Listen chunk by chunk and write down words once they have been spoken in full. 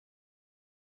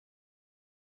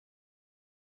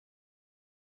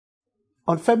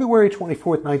On February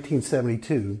 24th,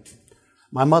 1972,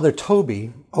 my mother,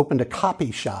 Toby, opened a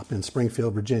copy shop in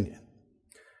Springfield, Virginia.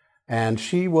 And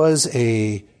she was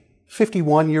a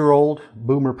 51-year-old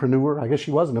boomerpreneur. I guess she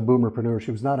wasn't a boomerpreneur.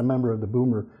 She was not a member of the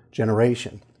boomer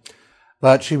generation.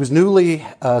 But she was newly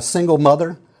a single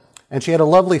mother, and she had a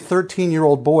lovely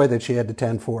 13-year-old boy that she had to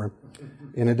tend for,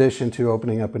 in addition to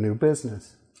opening up a new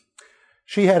business.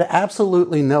 She had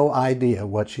absolutely no idea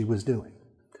what she was doing.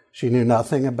 She knew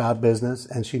nothing about business,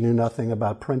 and she knew nothing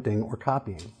about printing or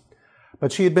copying.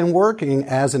 But she had been working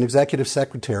as an executive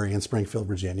secretary in Springfield,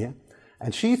 Virginia,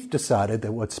 and she decided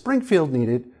that what Springfield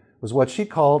needed was what she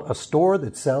called a store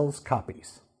that sells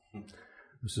copies.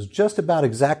 This is just about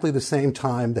exactly the same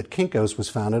time that Kinko's was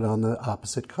founded on the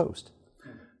opposite coast.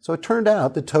 So it turned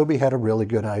out that Toby had a really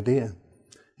good idea.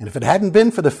 And if it hadn't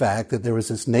been for the fact that there was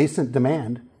this nascent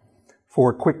demand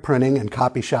for quick printing and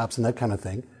copy shops and that kind of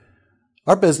thing,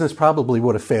 our business probably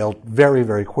would have failed very,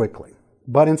 very quickly.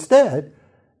 But instead,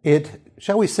 it,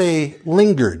 shall we say,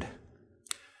 lingered.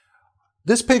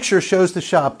 This picture shows the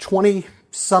shop 20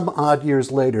 some odd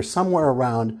years later, somewhere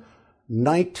around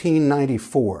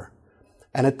 1994.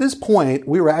 And at this point,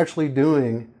 we were actually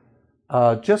doing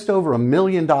just over $1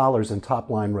 million in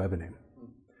top-line revenue.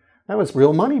 That was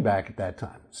real money back at that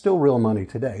time, still real money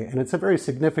today. And it's a very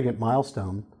significant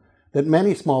milestone that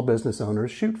many small business owners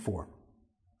shoot for.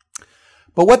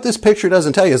 But what this picture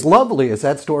doesn't tell you, as lovely as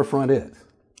that storefront is,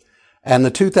 and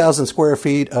the 2,000 square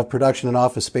feet of production and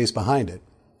office space behind it,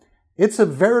 it's a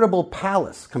veritable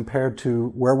palace compared to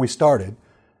where we started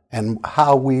and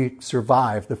how we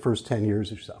survived the first 10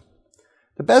 years or so.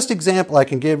 The best example I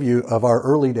can give you of our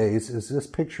early days is this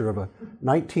picture of a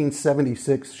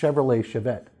 1976 Chevrolet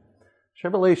Chevette.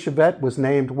 Chevrolet Chevette was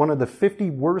named one of the 50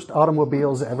 worst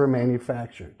automobiles ever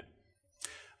manufactured.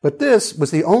 But this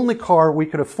was the only car we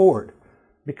could afford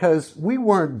because we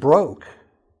weren't broke,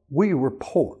 we were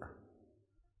poor.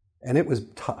 And it was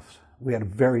tough. We had a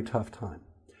very tough time.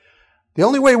 The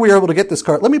only way we were able to get this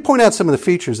car, let me point out some of the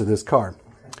features of this car.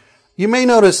 You may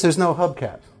notice there's no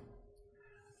hubcap.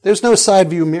 There's no side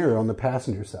view mirror on the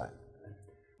passenger side.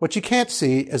 What you can't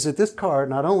see is that this car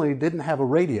not only didn't have a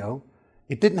radio,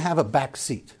 it didn't have a back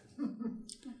seat.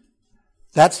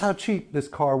 That's how cheap this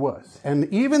car was. And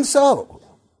even so,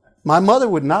 my mother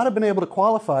would not have been able to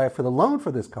qualify for the loan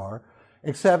for this car,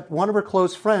 except one of her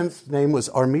close friends' name was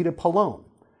Armida Pallone.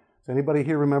 Does anybody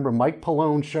here remember Mike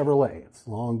Pallone Chevrolet? It's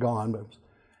long gone, but it was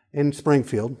in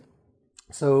Springfield.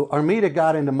 So Armida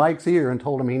got into Mike's ear and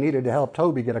told him he needed to help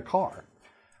Toby get a car.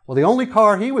 Well, the only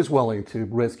car he was willing to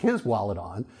risk his wallet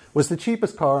on was the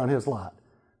cheapest car on his lot,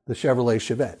 the Chevrolet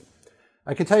Chevette.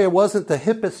 I can tell you it wasn't the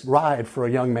hippest ride for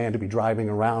a young man to be driving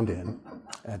around in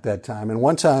at that time. And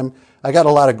one time, I got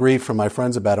a lot of grief from my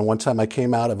friends about it. One time I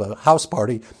came out of a house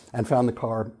party and found the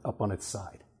car up on its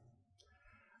side.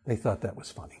 They thought that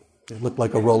was funny. It looked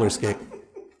like a roller skate.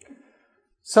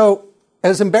 So,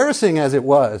 as embarrassing as it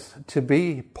was to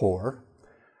be poor,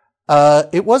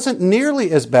 it wasn't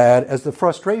nearly as bad as the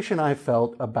frustration I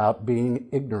felt about being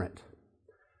ignorant.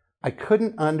 I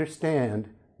couldn't understand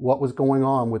what was going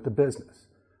on with the business.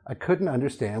 I couldn't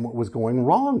understand what was going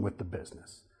wrong with the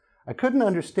business. I couldn't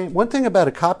understand. One thing about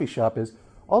a copy shop is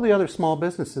all the other small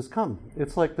businesses come.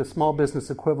 It's like the small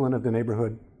business equivalent of the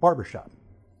neighborhood barbershop.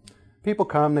 People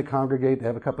come, they congregate, they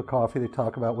have a cup of coffee, they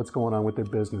talk about what's going on with their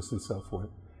business and so forth.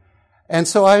 And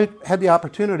so I had the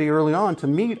opportunity early on to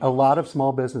meet a lot of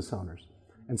small business owners.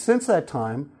 And since that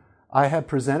time, I have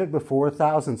presented before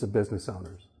thousands of business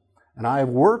owners. And I have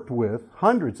worked with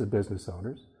hundreds of business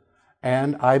owners.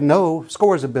 And I know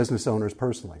scores of business owners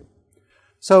personally.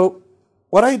 So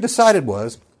what I decided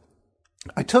was,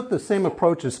 I took the same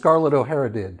approach as Scarlett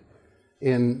O'Hara did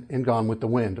in Gone with the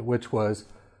Wind, which was,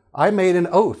 I made an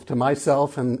oath to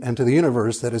myself and to the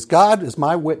universe that as God is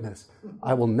my witness,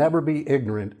 I will never be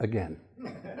ignorant again.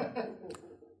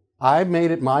 I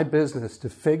made it my business to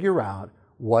figure out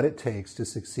what it takes to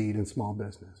succeed in small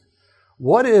business.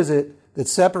 What is it that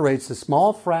separates the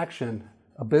small fraction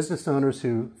of business owners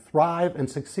who thrive and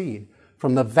succeed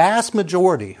from the vast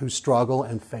majority who struggle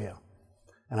and fail?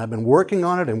 And I've been working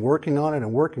on it and working on it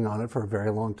and working on it for a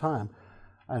very long time.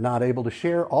 I'm not able to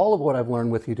share all of what I've learned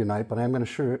with you tonight, but I'm going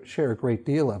to share a great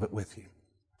deal of it with you.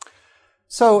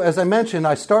 So, as I mentioned,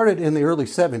 I started in the early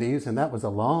 70s, and that was a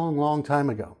long, long time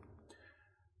ago.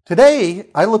 Today,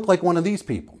 I look like one of these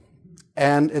people.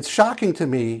 And it's shocking to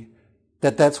me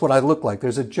that that's what I look like.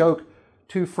 There's a joke,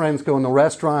 two friends go in the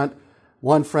restaurant,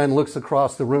 one friend looks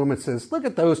across the room and says, "Look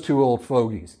at those two old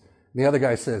fogies." And the other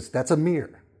guy says, "That's a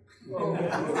mirror."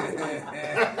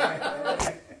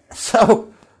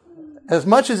 So, as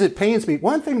much as it pains me,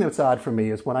 one thing that's odd for me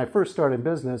is when I first started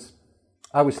business,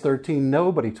 I was 13.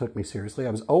 Nobody took me seriously.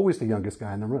 I was always the youngest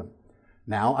guy in the room.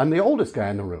 Now I'm the oldest guy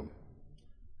in the room.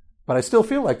 But I still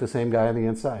feel like the same guy on the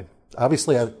inside.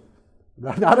 Obviously,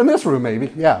 not in this room,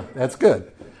 maybe. Yeah, that's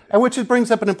good. And which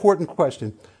brings up an important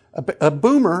question. A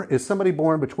boomer is somebody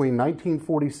born between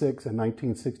 1946 and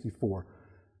 1964.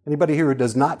 Anybody here who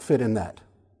does not fit in that?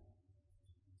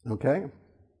 Okay?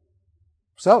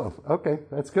 So, okay,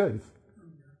 that's good.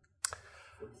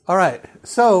 All right,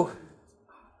 so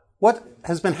what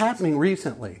has been happening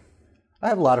recently? I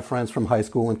have a lot of friends from high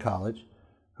school and college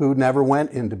who never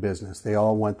went into business. They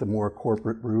all went the more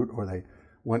corporate route, or they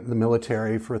went in the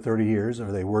military for 30 years,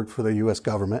 or they worked for the U.S.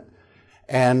 government.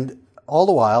 And all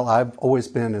the while, I've always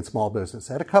been in small business.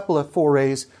 I had a couple of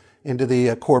forays into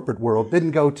the corporate world.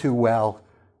 Didn't go too well.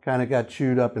 Kind of got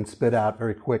chewed up and spit out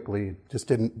very quickly.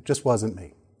 Just wasn't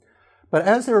me. But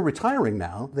as they're retiring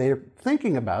now, they're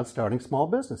thinking about starting small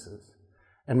businesses.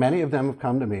 And many of them have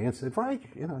come to me and said, Frank,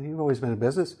 you've always been in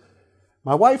business.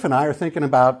 My wife and I are thinking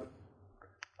about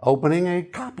opening a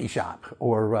copy shop,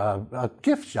 or a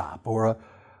gift shop, or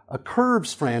a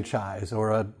Curbs franchise,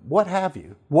 or a what have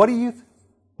you. What do you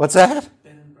what's that?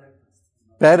 Bed and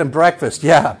breakfast. Bed and breakfast,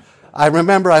 yeah. I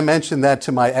remember I mentioned that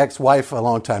to my ex-wife a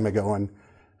long time ago, and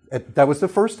that was the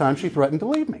first time she threatened to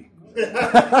leave me.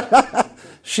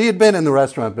 She had been in the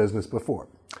restaurant business before.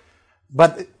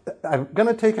 But I'm going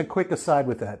to take a quick aside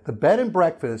with that. The bed and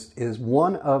breakfast is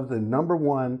one of the number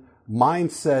one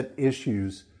mindset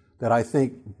issues that I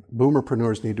think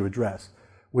boomerpreneurs need to address,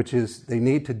 which is they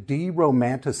need to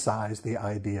de-romanticize the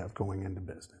idea of going into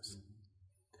business.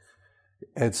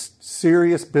 It's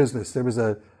serious business. There was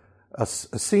a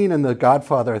scene in The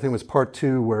Godfather, I think it was part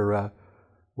 2,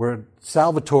 where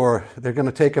Salvatore, they're going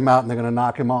to take him out and they're going to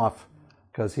knock him off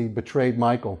because he betrayed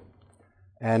Michael.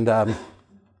 And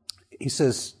he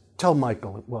says, tell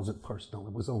Michael it wasn't personal,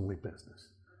 it was only business.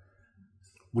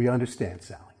 We understand,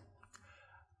 Sally.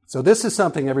 So this is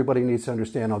something everybody needs to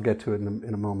understand. I'll get to it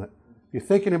in a moment. If you're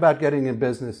thinking about getting in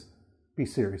business, be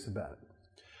serious about it.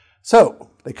 So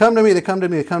they come to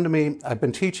me. I've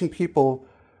been teaching people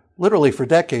literally for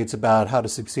decades about how to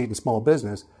succeed in small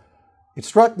business. It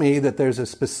struck me that there's a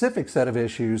specific set of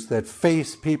issues that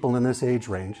face people in this age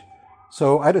range.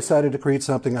 So I decided to create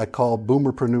something I call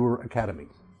Boomerpreneur Academy.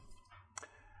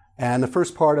 And the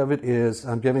first part of it is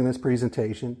I'm giving this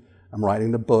presentation. I'm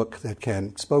writing the book that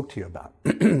Ken spoke to you about.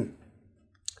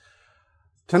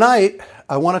 Tonight,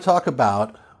 I want to talk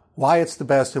about why it's the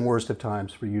best and worst of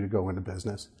times for you to go into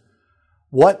business.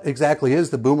 What exactly is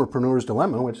the Boomerpreneurs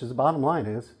Dilemma, which is the bottom line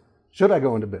is, should I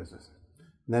go into business?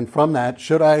 And then from that,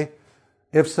 should I?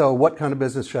 If so, what kind of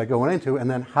business should I go into? And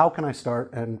then how can I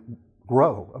start and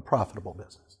grow a profitable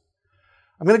business?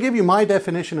 I'm going to give you my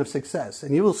definition of success,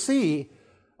 and you will see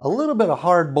a little bit of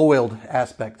hard-boiled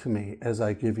aspect to me as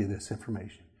I give you this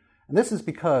information. And this is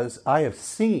because I have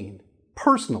seen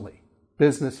personally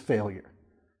business failure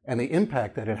and the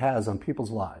impact that it has on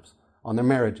people's lives, on their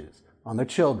marriages, on their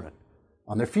children,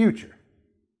 on their future.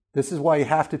 This is why you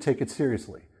have to take it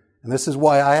seriously. And this is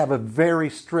why I have a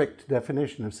very strict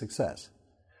definition of success.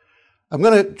 I'm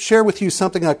going to share with you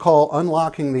something I call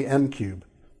Unlocking the M Cube.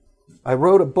 I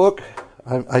wrote a book.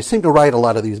 I seem to write a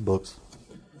lot of these books.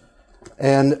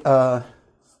 And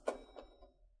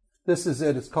this is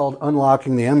it. It's called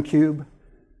Unlocking the M Cube.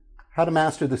 How to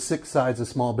Master the 6 Sides of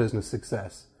Small Business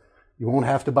Success. You won't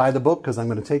have to buy the book because I'm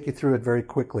going to take you through it very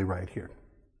quickly right here.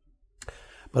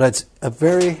 But it's a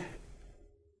very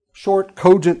short,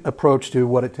 cogent approach to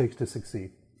what it takes to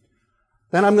succeed.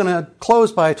 Then I'm going to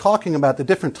close by talking about the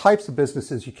different types of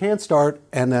businesses you can start,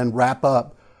 and then wrap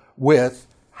up with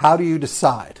how do you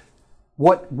decide?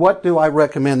 What do I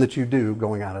recommend that you do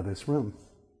going out of this room?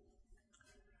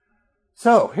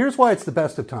 So here's why it's the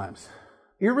best of times.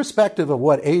 Irrespective of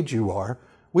what age you are,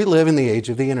 we live in the age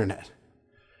of the internet.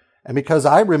 And because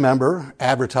I remember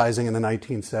advertising in the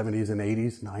 1970s and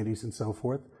 80s, 90s, and so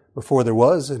forth, before there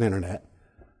was an internet,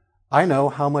 I know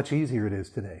how much easier it is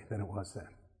today than it was then.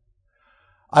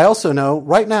 I also know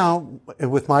right now,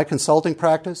 with my consulting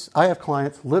practice, I have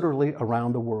clients literally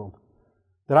around the world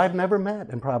that I've never met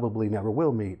and probably never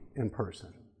will meet in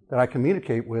person, that I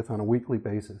communicate with on a weekly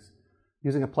basis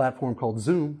using a platform called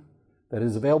Zoom that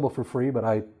is available for free, but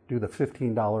I do the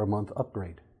 $15 a month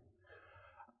upgrade.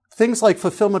 Things like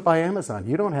fulfillment by Amazon.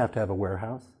 You don't have to have a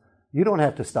warehouse. You don't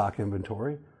have to stock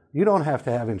inventory. You don't have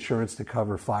to have insurance to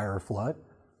cover fire or flood.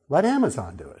 Let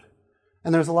Amazon do it.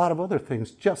 And there's a lot of other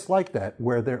things just like that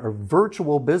where there are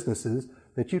virtual businesses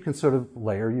that you can sort of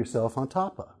layer yourself on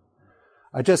top of.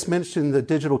 I just mentioned the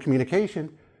digital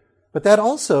communication, but that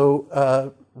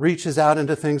also reaches out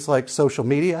into things like social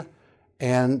media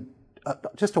and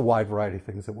just a wide variety of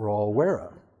things that we're all aware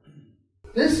of.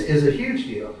 This is a huge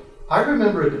deal. I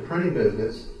remember at the printing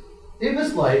business, it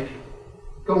was like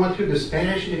going through the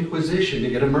Spanish Inquisition to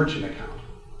get a merchant account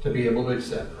to be able to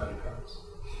accept credit cards.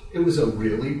 It was a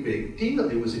really big deal.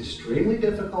 It was extremely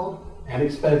difficult and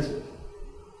expensive.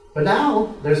 But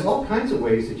now, there's all kinds of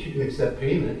ways that you can accept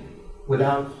payment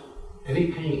without any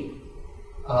pain,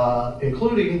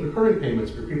 including recurring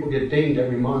payments where people get dinged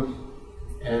every month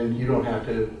and you don't have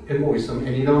to invoice them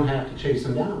and you don't have to chase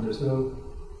them down. There's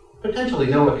potentially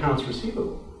no accounts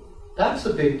receivable. That's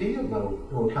a big deal,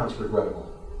 no accounts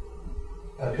regrettable.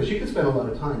 Because you can spend a lot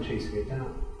of time chasing it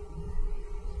down.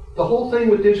 The whole thing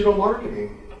with digital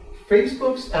marketing,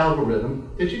 Facebook's algorithm,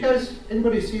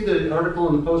 anybody see the article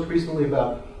in the Post recently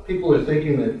about people are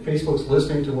thinking that Facebook's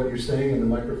listening to what you're saying in the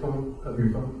microphone of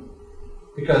your phone?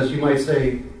 Because you might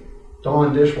say,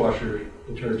 Dawn dishwasher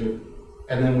detergent,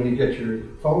 and then when you get your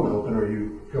phone open or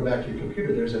you go back to your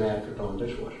computer, there's an ad for Dawn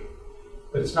dishwasher.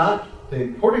 But it's not,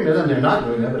 according to them, they're not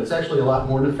doing that, but it's actually a lot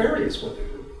more nefarious what they're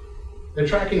doing. They're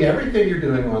tracking everything you're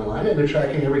doing online and they're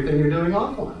tracking everything you're doing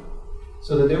offline,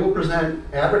 so that they will present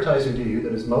advertising to you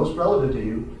that is most relevant to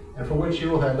you and for which you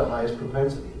will have the highest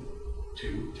propensity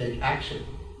to take action.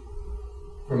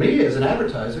 For me as an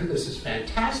advertiser, this is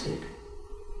fantastic.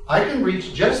 I can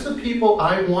reach just the people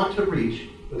I want to reach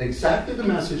with exactly the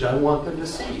message I want them to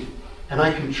see, and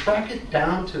I can track it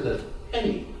down to the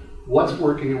penny, what's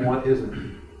working and what isn't.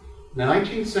 In the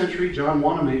 19th century, John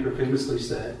Wanamaker famously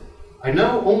said, I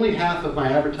know only half of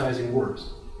my advertising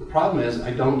works. The problem is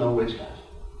I don't know which half.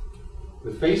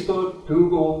 With Facebook,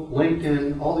 Google,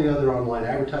 LinkedIn, all the other online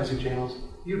advertising channels,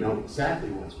 you know exactly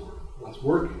what's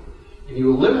working. And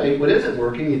you eliminate what isn't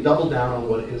working, you double down on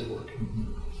what is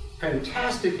working.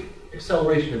 Fantastic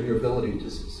acceleration of your ability to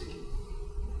succeed.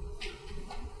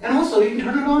 And also, you can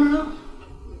turn it on and off.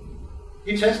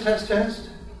 You test,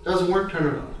 doesn't work,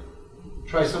 turn it off.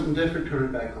 Try something different, turn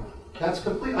it back on. That's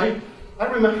complete. I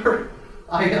remember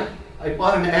I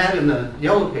bought an ad in the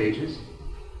Yellow Pages,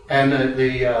 and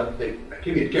they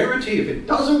give me a guarantee if it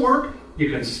doesn't work, you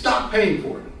can stop paying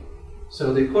for it.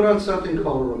 So they put on something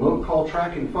called a remote call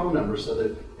tracking phone number so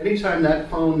that anytime that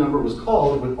phone number was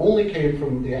called, it would only came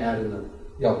from the ad in the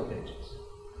Yellow Pages.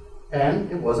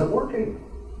 And it wasn't working.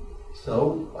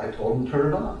 So I told them to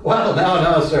turn it off. Well,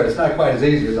 no, sir, it's not quite as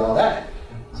easy as all that.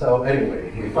 So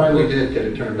anyway, he finally did get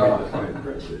it turned off.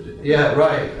 Yeah,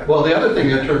 right. Well, the other thing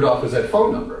that turned off was that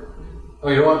phone number. Oh,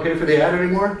 you don't want to pay for the ad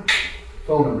anymore?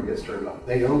 Phone number gets turned off.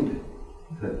 They owned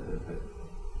it.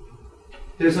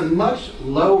 There's a much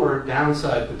lower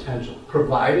downside potential,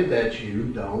 provided that you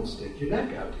don't stick your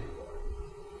neck out too far.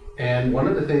 And one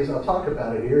of the things I'll talk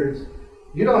about it here is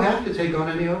you don't have to take on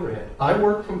any overhead. I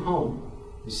work from home,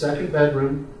 the second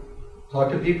bedroom,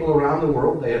 talk to people around the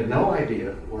world. They have no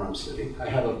idea where I'm sitting. I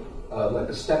have like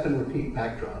a step and repeat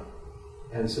backdrop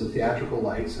and some theatrical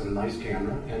lights and a nice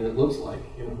camera, and it looks like,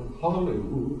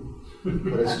 Hollywood,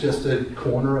 but it's just a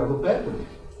corner of a bedroom.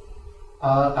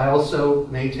 I also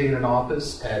maintain an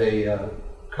office at a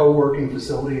co-working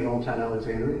facility in Old Town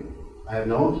Alexandria. I have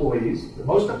no employees. The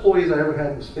most employees I ever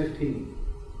had was 15.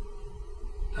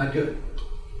 Not good.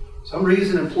 Some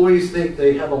reason employees think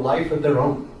they have a life of their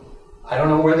own. I don't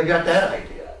know where they got that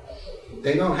idea.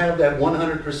 They don't have that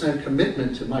 100%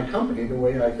 commitment to my company the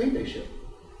way I think they should.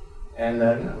 And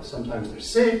sometimes they're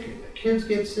sick, and the kids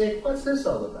get sick. What's this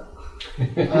all about? How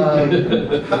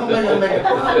am I going to make a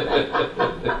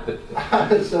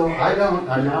profit? So I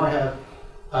now have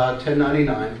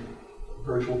 1099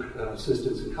 virtual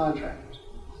assistants and contractors.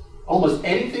 Almost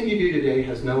anything you do today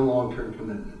has no long-term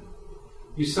commitment.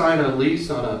 You sign a lease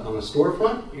on a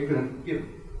storefront, you're going to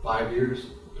 5 years,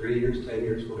 3 years, 10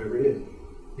 years, whatever it is.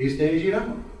 These days, you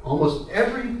don't. Almost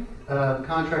every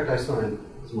contract I sign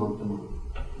is month to month.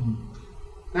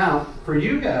 Now, for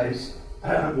you guys,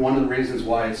 one of the reasons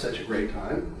why it's such a great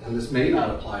time, and this may not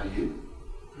apply to you,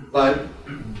 but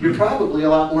you're probably a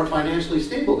lot more financially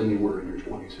stable than you were in your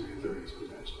 20s or your 30s,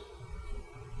 potentially.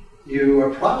 You are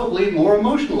probably more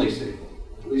emotionally stable,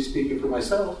 at least speaking for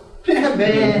myself. Yeah,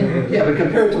 man. Yeah, but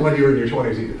compared to when you were in your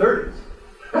 20s and your 30s.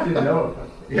 I didn't know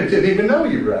it. You didn't even know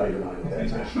you were out of your mind at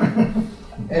that time.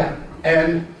 Yeah,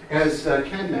 and as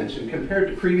Ken mentioned, compared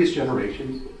to previous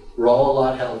generations, we're all a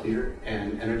lot healthier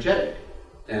and energetic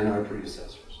than our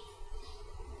predecessors.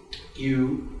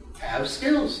 You have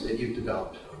skills that you've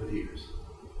developed over the years.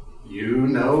 You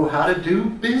know how to do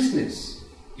business.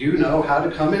 You know how to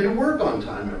come into work on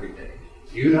time every day.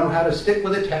 You know how to stick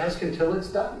with a task until it's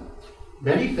done.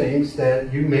 Many things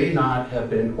that you may not have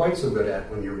been quite so good at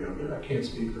when you were younger. I can't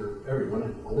speak for everyone,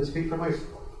 I only speak for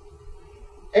myself.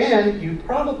 And you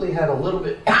probably have a little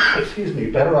bit,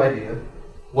 better idea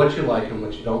what you like and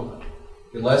what you don't like.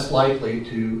 You're less likely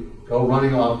to go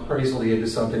running off crazily into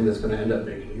something that's going to end up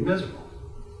making you miserable.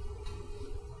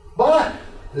 But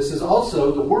this is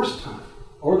also the worst time,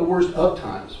 or the worst of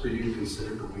times, for you to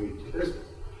consider going into business.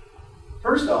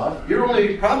 First off, you're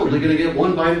only probably going to get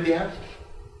one bite of the apple.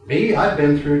 Me, I've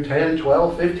been through 10,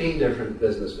 12, 15 different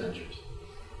business ventures.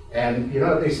 And you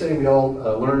know what they say, we all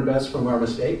learn best from our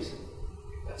mistakes?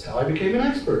 That's how I became an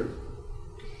expert.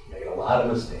 Made a lot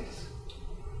of mistakes.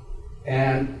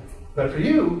 But for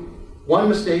you, one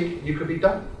mistake, you could be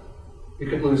done. You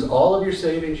could lose all of your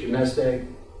savings, your nest egg,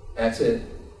 that's it.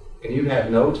 And you have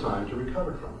no time to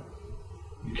recover from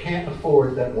it. You can't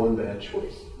afford that one bad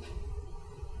choice.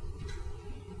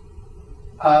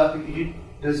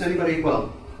 Does anybody,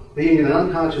 being an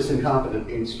unconscious incompetent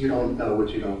means you don't know what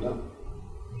you don't know.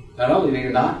 Not only do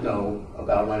you not know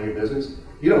about running a business,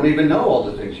 you don't even know all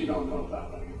the things you don't know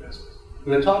about running a business. I'm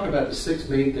going to talk about the 6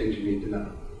 main things you need to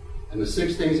know. And the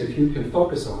 6 things that you can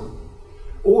focus on,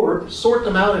 or sort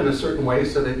them out in a certain way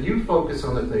so that you focus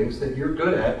on the things that you're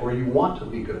good at or you want to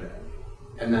be good at,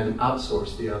 and then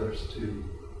outsource the others to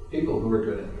people who are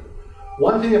good at it.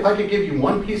 One thing, if I could give you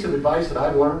one piece of advice that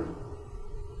I've learned,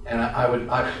 and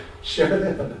I share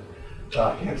that,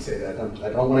 I can't say that. I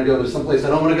don't want to go to someplace I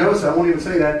don't want to go, so I won't even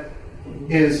say that,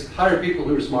 is hire people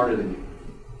who are smarter than you.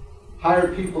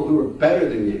 Hire people who are better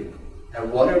than you at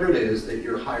whatever it is that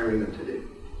you're hiring them to do.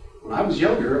 When I was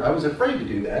younger, I was afraid to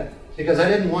do that because I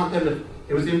didn't want them to,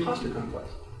 it was the imposter complex.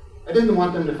 I didn't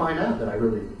want them to find out that I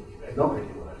really had no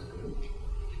idea what I was doing.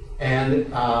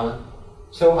 And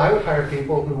so I would hire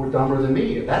people who were dumber than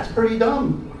me. That's pretty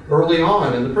dumb early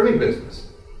on in the printing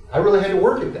business. I really had to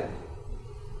work at that.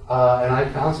 And I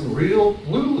found some real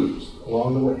lulus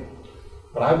along the way.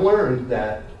 But I've learned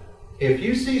that if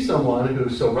you see someone who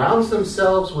surrounds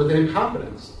themselves with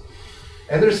incompetence,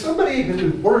 and there's somebody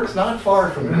who works not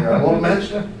far from here, I won't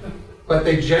mention, but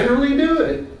they generally do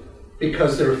it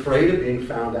because they're afraid of being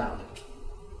found out.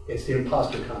 It's the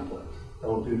imposter complex.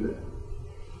 Don't do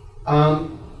that.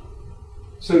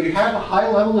 So you have a high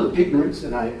level of ignorance,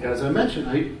 and as I mentioned,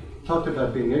 I talked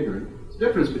about being ignorant. There's a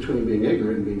difference between being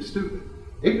ignorant and being stupid.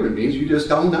 Ignorant means you just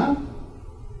don't know.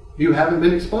 You haven't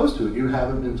been exposed to it. You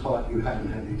haven't been taught. You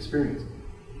haven't had the experience.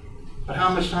 But how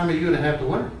much time are you going to have to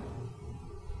learn?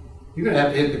 You're going to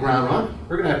have to hit the ground running.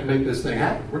 We're going to have to make this thing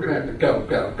happen. We're going to have to go,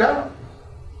 go, go.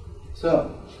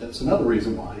 So that's another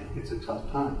reason why it's a tough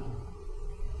time.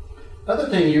 Another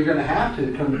thing you're going to have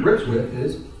to come to grips with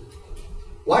is,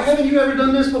 why haven't you ever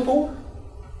done this before?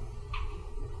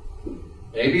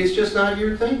 Maybe it's just not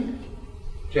your thing.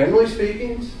 Generally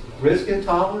speaking, risk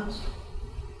intolerance.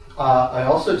 I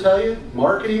also tell you,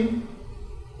 marketing,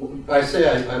 I say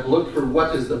I've looked for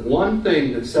what is the one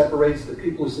thing that separates the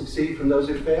people who succeed from those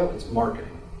who fail. It's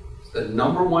marketing. It's the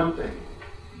number one thing.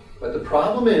 But the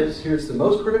problem is, here's the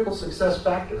most critical success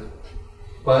factor.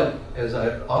 But as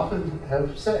I often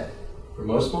have said, for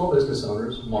most small business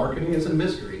owners, marketing is a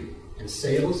mystery and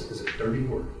sales is a dirty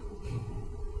word.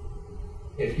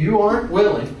 If you aren't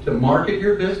willing to market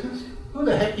your business, who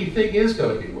the heck do you think is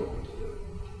going to be willing to do it?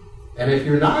 And if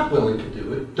you're not willing to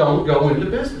do it, don't go into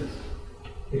business.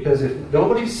 Because if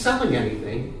nobody's selling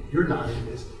anything, you're not in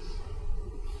business.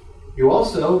 You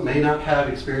also may not have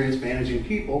experience managing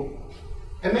people.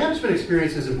 And management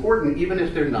experience is important even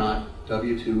if they're not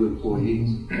W-2 employees.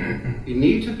 You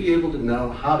need to be able to know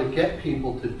how to get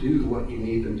people to do what you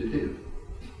need them to do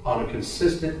on a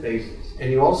consistent basis.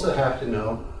 And you also have to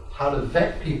know how to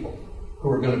vet people who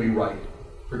are going to be right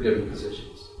for given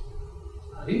positions.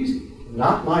 Not easy.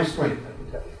 Not my strength, I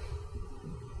can tell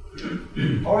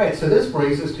you. All right, so this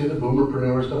brings us to the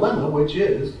Boomerpreneurs Dilemma, which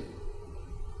is,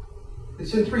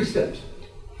 it's in 3 steps.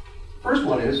 First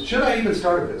one is, should I even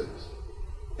start a business?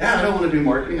 Yeah, I don't want to do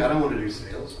marketing. I don't want to do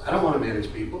sales. I don't want to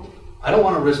manage people. I don't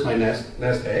want to risk my nest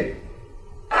egg.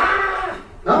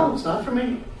 No, it's not for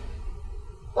me.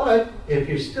 But if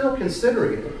you're still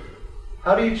considering it,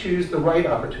 how do you choose the right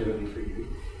opportunity for you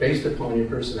based upon your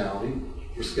personality,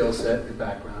 your skill set, your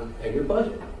background, and your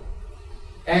budget?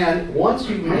 And once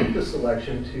you make the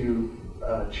selection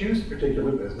to choose a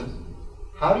particular business,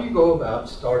 how do you go about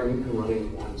starting and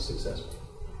running one successfully?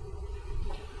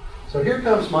 So here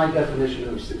comes my definition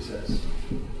of success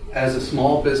as a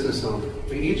small business owner.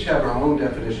 We each have our own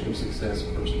definition of success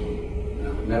personally, and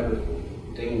I would never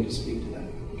deign to speak to that.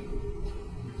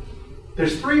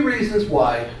 There's 3 reasons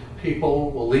why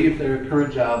people will leave their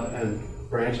current job and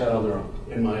branch out on their own,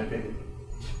 in my opinion.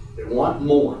 They want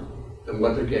more than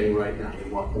what they're getting right now. They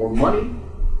want more money.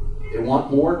 They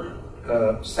want more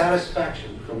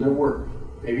satisfaction from their work.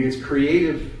 Maybe it's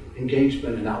creative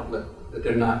engagement and outlet that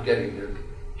they're not getting. They're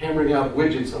hammering out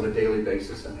widgets on a daily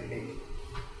basis and they hate it.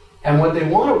 And what they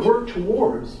want to work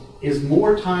towards is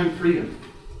more time freedom.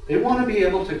 They want to be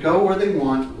able to go where they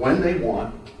want, when they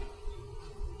want,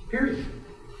 period.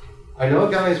 I know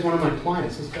a guy is one of my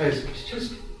clients. This guy is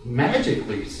just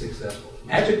magically successful,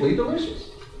 magically delicious.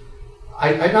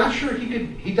 I'm not sure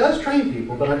he does train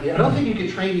people, but I don't think he can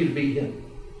train you to be him.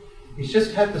 He's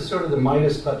just had the sort of the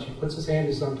Midas touch. He puts his hand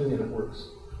to something and it works.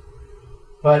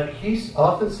 But he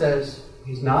often says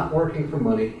he's not working for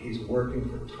money, he's working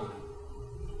for time.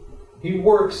 He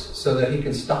works so that he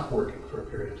can stop working for a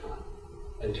period of time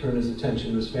and turn his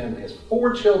attention to his family. He has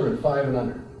 4 children, 5 and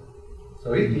under.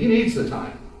 So he needs the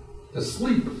time to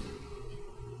sleep.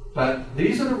 But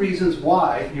these are the reasons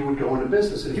why you would go into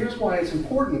business. And here's why it's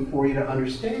important for you to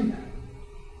understand that.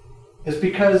 It's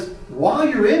because while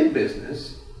you're in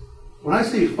business, when I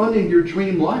say funding your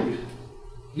dream life,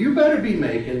 you better be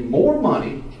making more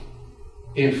money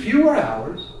in fewer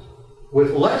hours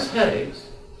with less headaches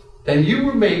than you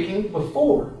were making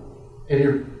before in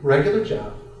your regular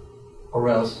job, or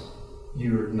else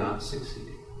you're not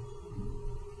succeeding.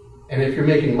 And if you're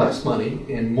making less money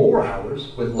in more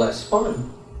hours with less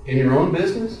fun in your own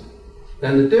business,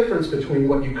 then the difference between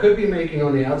what you could be making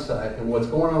on the outside and what's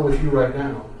going on with you right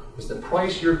now is the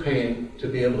price you're paying to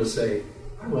be able to say,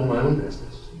 I run my own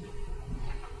business.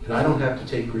 And I don't have to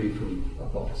take grief from a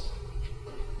boss.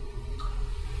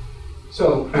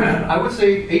 So I would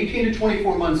say 18 to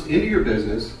 24 months into your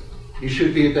business, you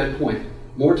should be at that point.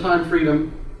 More time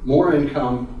freedom, more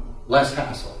income, less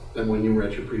hassle than when you were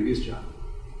at your previous job.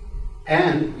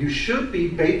 And you should be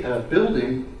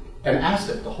building an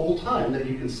asset the whole time that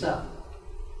you can sell.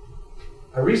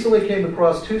 I recently came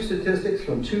across 2 statistics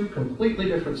from 2 completely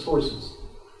different sources.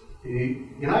 The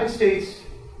United States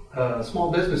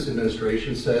Small Business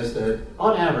Administration says that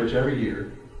on average every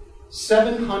year,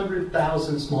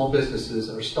 700,000 small businesses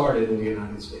are started in the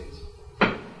United States.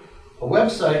 A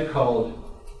website called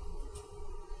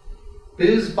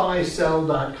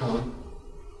bizbuysell.com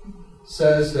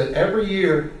says that every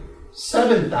year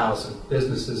 7,000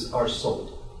 businesses are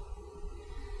sold.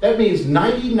 That means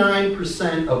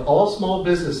 99% of all small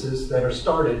businesses that are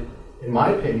started, in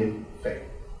my opinion, fail.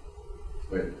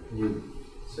 Wait, can you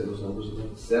say those numbers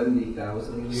again?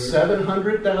 70,000 a year?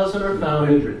 700,000 are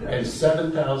founded and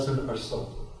 7,000 are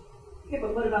sold. Yeah,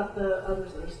 but what about the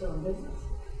others that are still in business?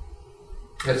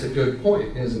 That's a good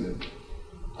point, isn't it?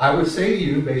 I would say to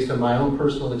you, based on my own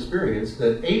personal experience,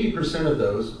 that 80% of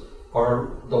those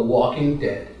are the walking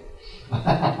dead.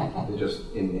 They're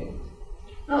just in name.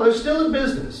 No, they're still in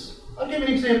business. I'll give you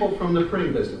an example from the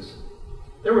printing business.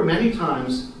 There were many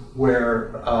times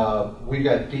where we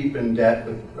got deep in debt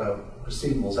with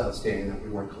receivables outstanding that we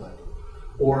weren't collecting.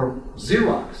 Or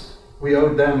Xerox. We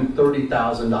owed them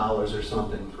 $30,000 or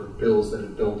something for bills that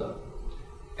had built up.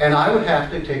 And I would have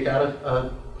to take out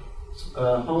a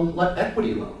home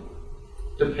equity loan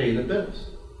to pay the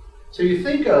bills. So you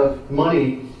think of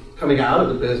money coming out of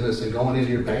the business and going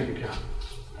into your bank account,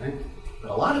 right?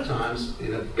 But a lot of times,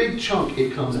 in a big chunk,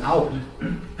 it comes out,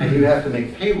 and you have to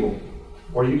make payroll,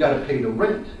 or you got to pay the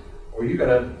rent, or you got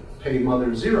to pay Mother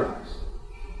Xerox.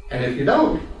 And if you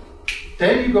don't,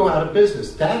 then you go out of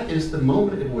business. That is the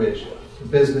moment in which the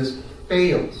business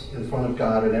fails in front of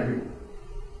God and everyone.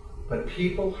 But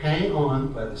people hang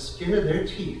on by the skin of their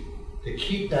teeth to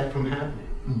keep that from happening.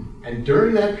 And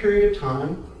during that period of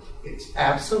time, it's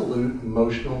absolute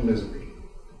emotional misery.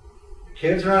 The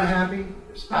kids are unhappy,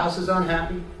 their spouse is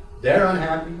unhappy, they're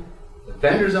unhappy, the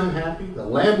vendor's unhappy, the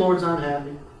landlord's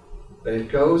unhappy, but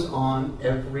it goes on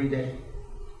every day.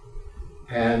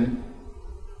 And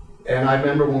I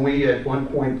remember when we at one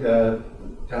point down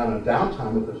a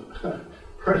downtime with the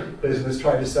printing business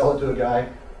tried to sell it to a guy,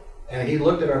 and he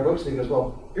looked at our books and he goes,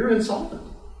 well, you're insolvent.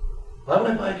 Why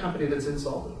would I buy a company that's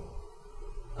insolvent?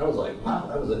 I was like, wow,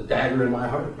 that was a dagger in my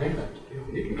heart. Man,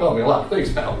 you can call me a lot of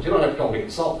things, pal, but you don't have to call me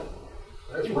insolvent.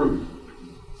 That's rude.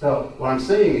 So what I'm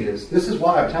saying is, this is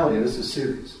why I'm telling you this is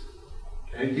serious.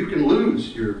 Okay? You can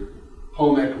lose your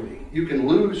home equity. You can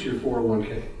lose your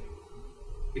 401k.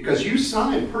 Because you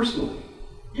sign personally.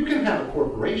 You can have a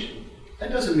corporation.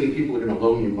 That doesn't mean people are going to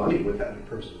loan you money without your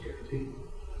personal guarantee.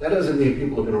 That doesn't mean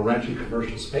people are going to rent you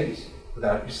commercial space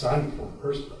without you signing for it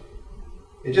personally.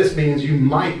 It just means you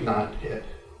might not get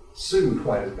sued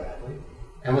quite as badly.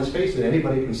 And let's face it,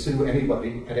 anybody can sue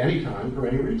anybody at any time for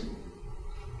any reason.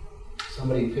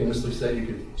 Somebody famously said you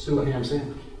could sue a ham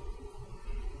sandwich.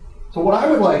 So what I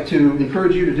would like to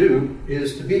encourage you to do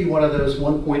is to be one of those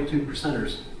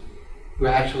 1.2%ers who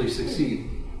actually succeed.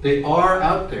 They are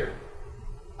out there.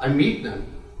 I meet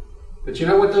them. But you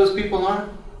know what those people are?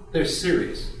 They're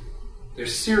serious. They're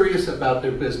serious about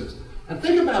their business. And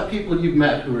think about people you've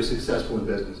met who are successful in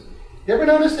business. You ever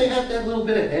notice they have that little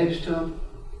bit of edge to them?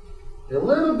 They're a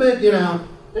little bit,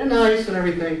 they're nice and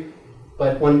everything,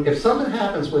 but if something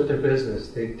happens with their business,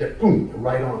 they're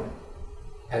right on it.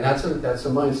 And that's a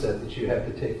mindset that you have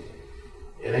to take.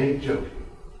 It ain't joking.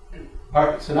 All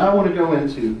right, so now I want to go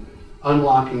into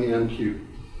unlocking the MQ.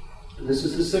 And this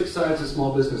is the 6 signs of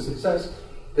small business success.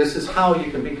 This is how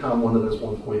you can become one of those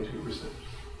 1.2%.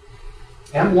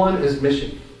 M1 is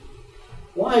mission.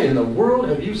 Why in the world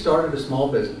have you started a small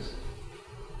business?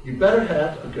 You better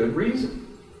have a good reason.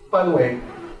 By the way,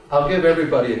 I'll give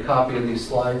everybody a copy of these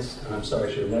slides, and I'm sorry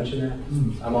I should have mentioned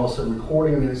that. I'm also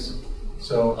recording this,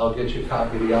 so I'll get you a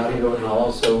copy of the audio,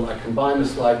 and I combine the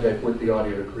slide deck with the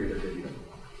audio to create a video.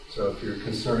 So if you're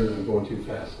concerned that I'm going too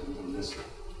fast, I'm going to miss it.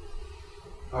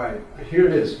 All right, here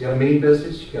it is. You got a mean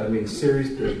business, you got a mean serious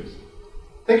business.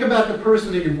 Think about the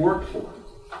person that you worked for,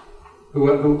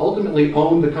 who ultimately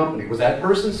owned the company. Was that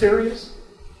person serious?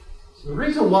 So the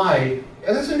reason why,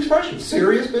 and it's an expression,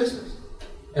 serious business.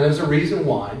 And there's a reason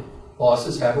why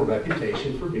bosses have a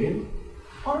reputation for being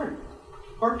hard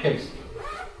case.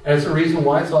 And it's a reason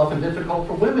why it's often difficult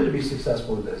for women to be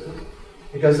successful in business,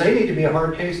 because they need to be a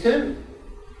hard case too.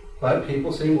 But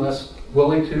people seem less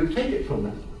willing to take it from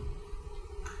them.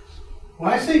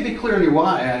 When I say be clear on your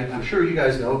why, I'm sure you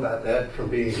guys know about that from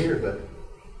being here, but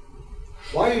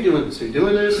why are you doing this? You're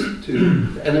doing this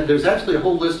and there's actually a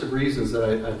whole list of reasons that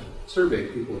I've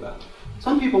surveyed people about.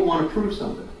 Some people want to prove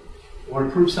something. They want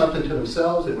to prove something to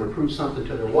themselves, they want to prove something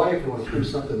to their wife, they want to prove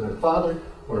something to their father,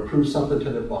 they want to prove something to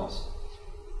their boss.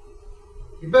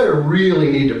 You better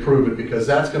really need to prove it, because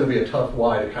that's going to be a tough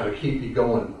why to kind of keep you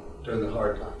going during the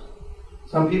hard times.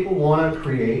 Some people want to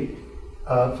create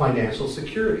financial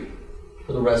security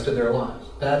for the rest of their lives.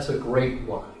 That's a great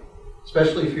why,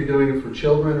 especially if you're doing it for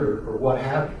children or what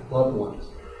have you, loved ones.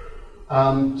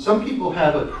 Some people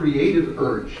have a creative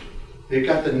urge. They've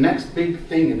got the next big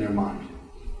thing in their mind,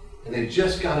 and they've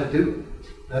just got to do it.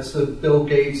 That's the Bill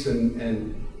Gates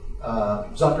and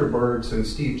Zuckerbergs and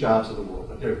Steve Jobs of the world.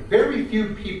 But there are very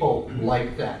few people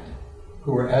like that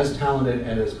who are as talented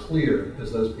and as clear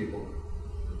as those people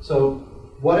are. So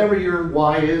whatever your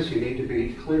why is, you need to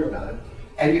be clear about it.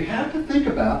 And you have to think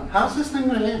about, how's this thing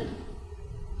going to end?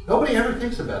 Nobody ever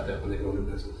thinks about that when they go into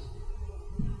business.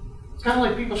 It's kind of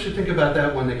like people should think about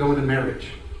that when they go into marriage.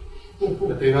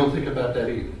 But they don't think about that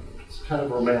either. It's kind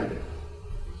of romantic.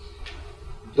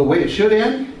 The way it should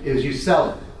end is you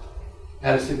sell it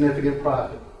at a significant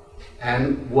profit.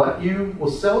 And what you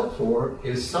will sell it for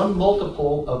is some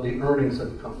multiple of the earnings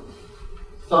of the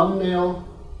company.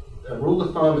 A rule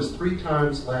of thumb is 3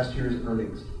 times last year's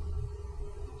earnings.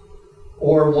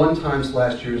 Or 1 times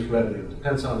last year's revenue.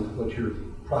 Depends on what your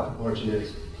profit margin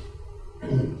is.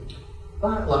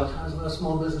 But a lot of times, a lot of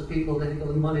small business people, they get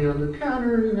money on the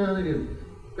counter, they get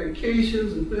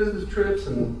vacations and business trips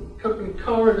and company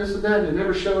car and this and that, and it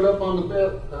never showed up on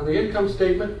the income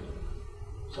statement.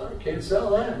 Sorry, can't sell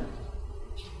that.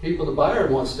 The buyer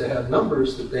wants to have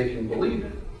numbers that they can believe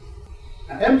in.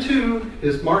 Now, M2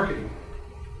 is marketing.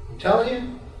 I'm telling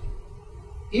you,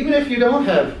 even if you don't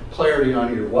have clarity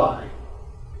on your why,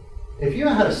 if you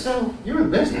know how to sell, you're in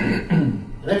business.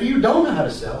 And if you don't know how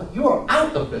to sell, you are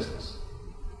out of business.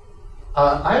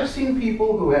 I've seen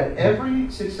people who had every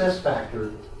success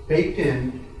factor baked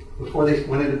in before they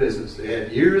went into business. They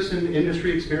had years in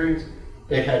industry experience.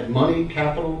 They had money,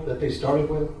 capital that they started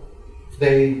with.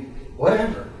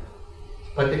 Whatever.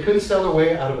 But they couldn't sell their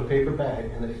way out of a paper bag,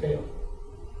 and they failed.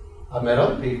 I've met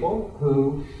other people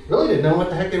who really didn't know what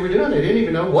the heck they were doing. They didn't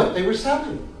even know what they were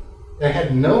selling. They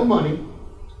had no money,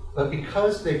 but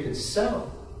because they could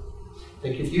sell,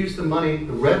 they could use the money,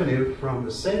 the revenue from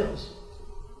the sales,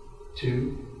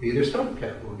 to be their startup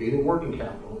capital, be their working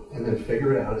capital, and then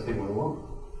figure it out as they went along.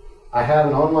 I have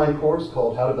an online course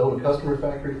called How to Build a Customer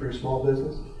Factory for Your Small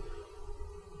Business.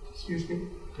 Excuse me.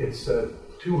 It's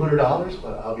 $200,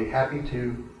 but I'll be happy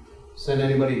to send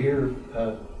anybody here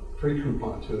a free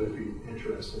coupon to it if you're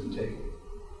interested in taking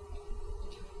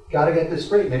it. Got to get this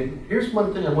straight. Now, here's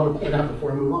one thing I want to point out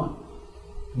before I move on.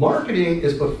 Marketing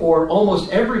is before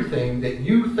almost everything that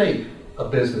you think a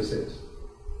business is,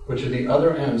 which are the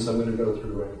other M's I'm going to go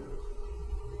through right now.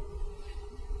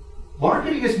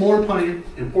 Marketing is more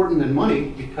important than money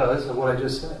because of what I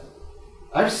just said.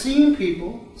 I've seen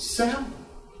people sell,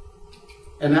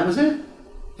 and that was it.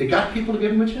 They got people to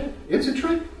give them a check. It's a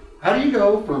trick. How do you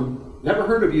go from never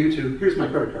heard of you to here's my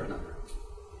credit card number?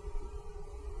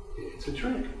 It's a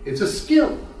trick. It's a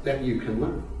skill that you can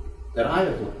learn, that I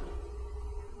have learned.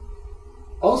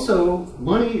 Also,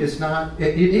 money is not,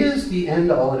 it is the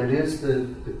end all and it is the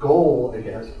goal, I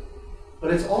guess.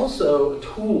 but it's also a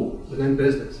tool within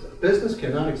business. Business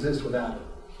cannot exist without it,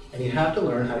 and you have to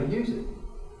learn how to use it.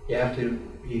 You have to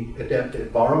be adept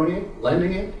at borrowing it,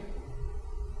 lending it,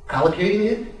 allocating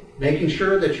it, making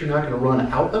sure that you're not going to run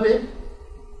out of it.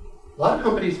 A lot of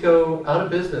companies go out of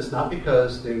business not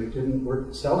because they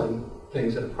weren't selling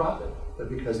things at a profit, but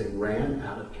because they ran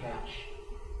out of cash.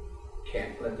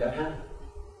 Can't let that happen.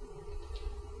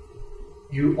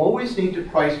 You always need to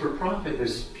price for profit.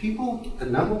 There's people, the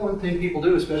number one thing people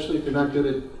do, especially if they're not good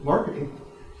at marketing,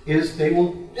 is they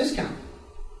will discount.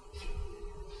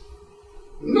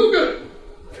 No good.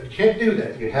 You can't do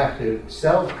that. You have to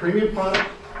sell a premium product,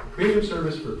 a premium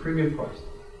service for a premium price.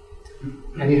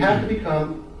 And you have to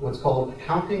become what's called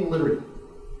accounting literate.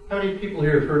 How many people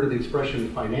here have heard of the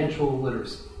expression financial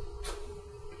literacy?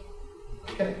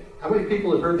 Okay. How many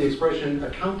people have heard the expression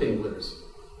accounting literacy?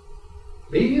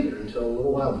 Me either, until a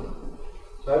little while ago.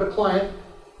 So I have a client,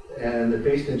 and they're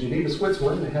based in Geneva,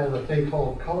 Switzerland. They have a thing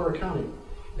called color accounting.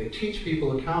 They teach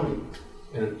people accounting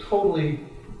in a totally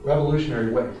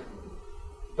revolutionary way.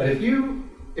 But if you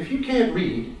can't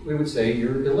read, we would say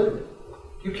you're illiterate.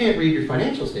 If you can't read your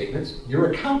financial statements,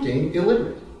 you're accounting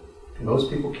illiterate. And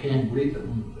most people can't read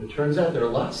them. It turns out they're a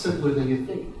lot simpler than you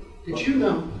think. Did you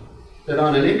know that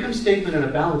on an income statement and a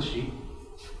balance sheet,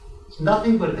 it's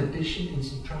nothing but addition and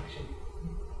subtraction?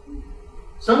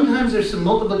 Sometimes there's some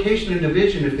multiplication and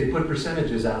division if they put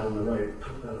percentages out on the right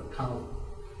column.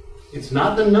 It's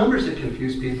not the numbers that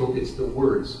confuse people, it's the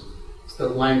words. It's the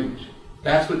language.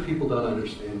 That's what people don't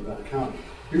understand about accounting.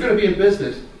 You're going to be in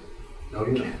business, know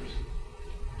your numbers.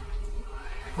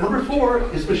 Number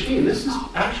 4 is machine. This is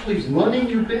actually running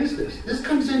your business. This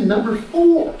comes in number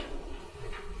 4.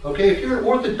 Okay, if you're an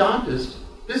orthodontist,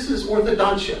 this is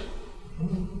orthodontia.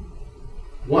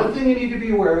 One thing you need to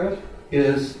be aware of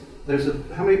is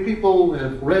how many people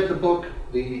have read the book,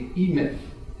 The E-Myth?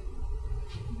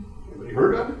 Anybody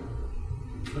heard of it?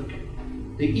 Okay.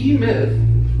 The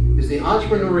E-Myth is the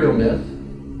entrepreneurial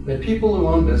myth that people who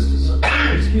own businesses,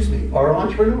 are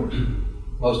entrepreneurs.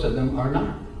 Most of them are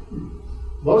not.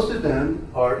 Most of them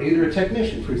are either a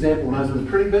technician. For example, when I was in the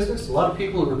printing business, a lot of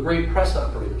people who were great press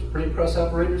operators. Printing press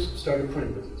operators started a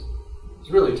printing business. It's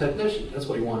really a technician. That's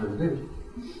what he wanted to do.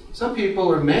 Some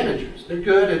people are managers. They're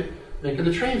good at making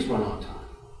the trains run on time.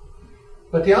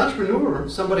 But the entrepreneur,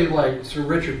 somebody like Sir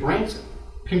Richard Branson,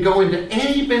 can go into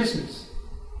any business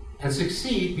and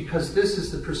succeed because this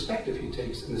is the perspective he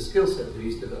takes and the skill set that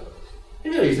he's developed.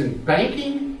 You know, he's in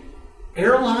banking,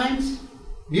 airlines,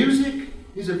 music.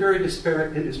 These are very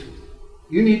disparate industries.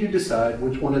 You need to decide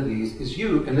which one of these is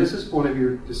you, and this is one of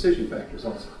your decision factors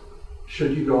also.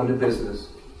 Should you go into business,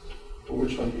 or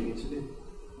which one do you need to be?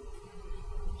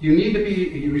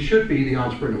 You should be the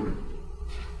entrepreneur.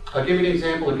 I'll give you an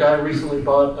example. A guy recently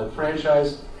bought a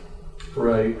franchise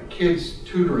for a kids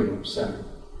tutoring center,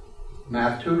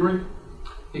 math tutoring.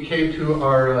 He came to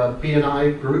our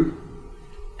B&I group,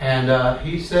 and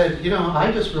he said,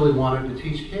 I just really wanted to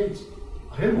teach kids.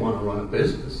 I didn't want to run a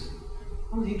business.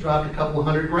 Well, he dropped a couple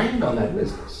 $100,000 on that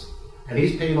business. And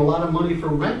he's paying a lot of money for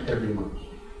rent every month.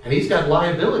 And he's got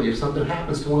liability if something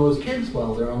happens to one of those kids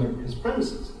while they're on his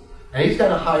premises. And he's got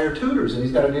to hire tutors, and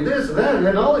he's got to do this and that, and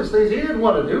then all these things he didn't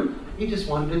want to do. He just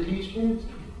wanted to teach kids.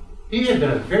 He had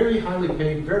been a very highly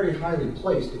paid, very highly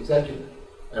placed executive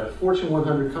at a Fortune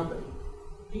 100 company.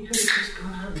 He could have just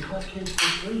gone out and taught kids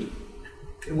for free.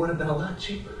 It would have been a lot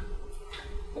cheaper.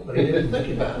 But he didn't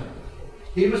think about it.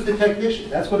 He was the technician.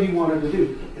 That's what he wanted to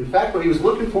do. In fact, what he was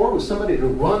looking for was somebody to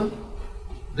run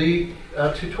the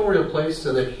tutorial place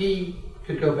so that he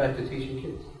could go back to teaching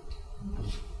kids.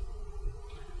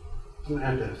 I'm going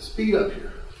to have to speed up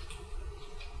here.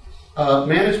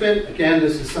 Management, again,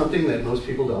 this is something that most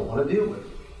people don't want to deal with.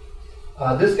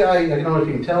 This guy, I don't know if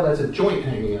you can tell, that's a joint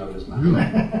hanging out of his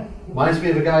mouth. Reminds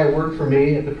me of a guy who worked for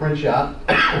me at the print shop.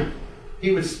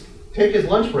 He would take his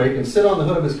lunch break and sit on the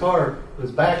hood of his car, with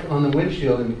his back on the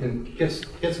windshield, and get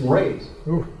some rays.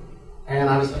 Ooh. And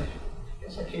I was like, I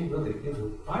guess I can't really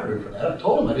fire him for that. I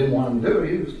told him I didn't want him to do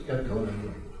it. He was kept going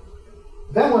anyway.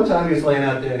 Then one time he was laying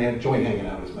out there and he had a joint hanging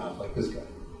out of his mouth like this guy.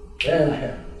 And I had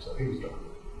him, so he was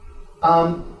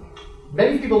gone.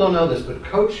 Many people don't know this, but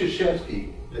Coach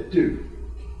Krzyzewski at Duke,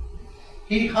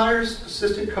 he hires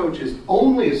assistant coaches,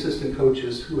 only assistant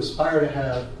coaches who aspire to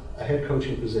have a head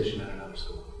coaching position at another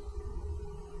school.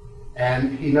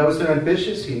 And he knows they're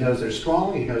ambitious, he knows they're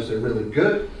strong, he knows they're really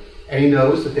good, and he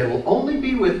knows that they will only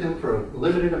be with him for a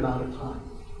limited amount of time.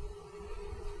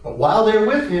 But while they're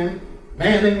with him,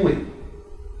 man, they win.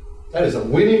 That is a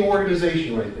winning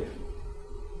organization right there.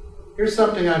 Here's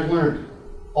something I've learned.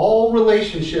 All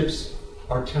relationships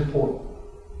are temporal.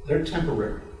 They're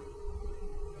temporary.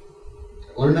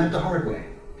 Learn that the hard way.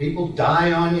 People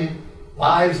die on you,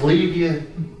 wives leave you,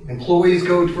 employees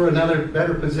go for another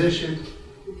better position.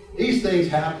 These things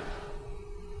happen.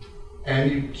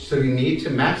 And so you need to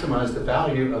maximize the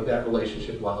value of that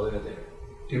relationship while they're there.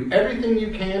 Do everything you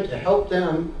can to help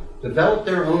them develop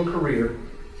their own career,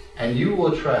 and you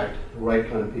will attract the right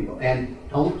kind of people. And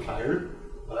don't hire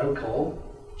what I would call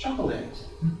chuckleheads.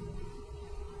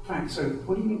 Frank, so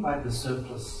what do you mean by the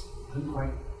surplus?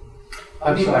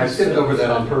 I'm sorry, I skipped over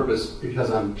that on purpose because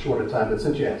I'm short of time, but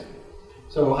since you asked.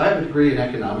 So I have a degree in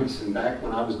economics, and back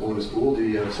when I was going to school,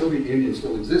 the Soviet Union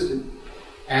still existed,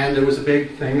 and there was a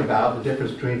big thing about the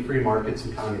difference between free markets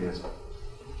and communism.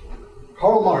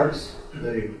 Karl Marx,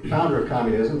 the founder of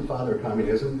communism, the father of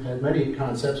communism, had many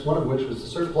concepts, one of which was the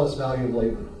surplus value of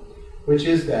labor, which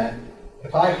is that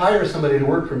if I hire somebody to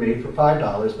work for me for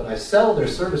 $5, but I sell their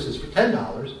services for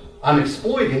 $10, I'm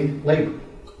exploiting labor.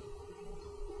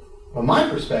 From my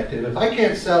perspective, if I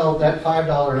can't sell that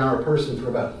 $5 an hour person for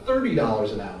about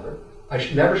 $30 an hour, I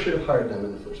never should have hired them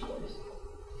in the first place.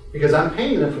 Because I'm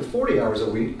paying them for 40 hours a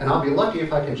week, and I'll be lucky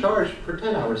if I can charge for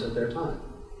 10 hours of their time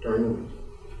during the week.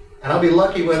 And I'll be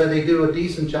lucky whether they do a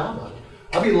decent job on it.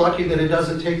 I'll be lucky that it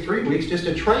doesn't take 3 weeks just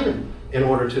to train them in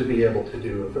order to be able to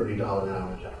do a $30 an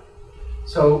hour job.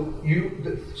 So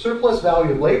the surplus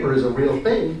value of labor is a real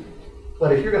thing,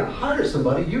 but if you're going to hire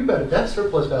somebody, that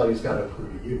surplus value's got to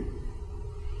accrue to you.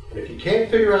 And if you can't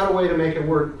figure out a way to make it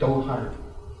work, don't hire them.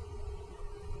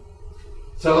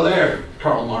 So there,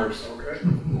 Karl Marx. Okay.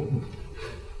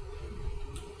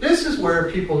 This is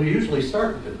where people usually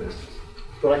start with their business.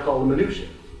 What I call the minutiae.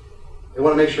 They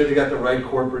want to make sure they got the right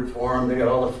corporate form, they got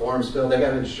all the forms filled, they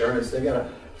got insurance, they got a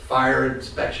fire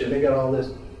inspection, they got all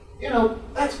this. You know,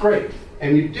 that's great.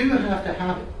 And you do have to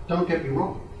have it, don't get me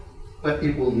wrong. But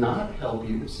it will not help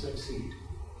you to succeed.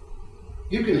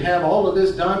 You can have all of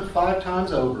this done 5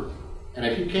 times over, and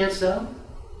if you can't sell,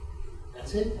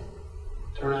 that's it.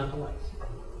 Turn out the lights.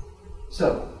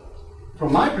 So,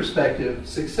 from my perspective,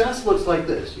 success looks like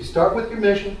this. You start with your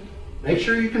mission, make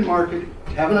sure you can market,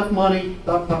 have enough money,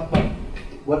 blah, blah, blah.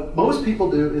 What most people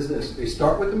do is this. They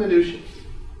start with the minutiae.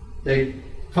 They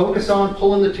focus on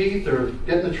pulling the teeth or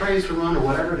getting the trains to run or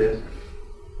whatever it is.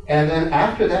 And then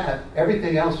after that,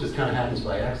 everything else just kind of happens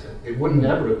by accident. They wouldn't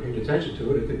ever have paid attention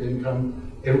to it if it didn't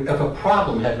come, if a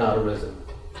problem had not arisen.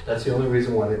 That's the only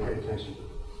reason why they paid attention to it.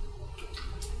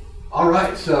 All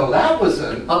right, so that was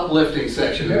an uplifting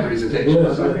section of the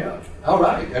presentation. All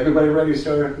right, everybody ready to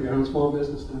start your own small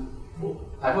business now?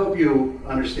 I hope you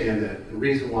understand that the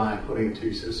reason why I'm putting it to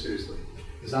you so seriously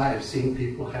is I have seen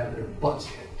people have their butts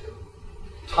kicked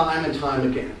time and time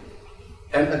again.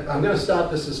 And I'm going to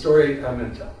stop. This is a story I'm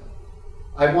going to tell.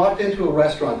 I walked into a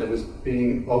restaurant that was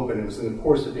being opened. It was in the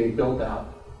course of being built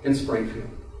out in Springfield.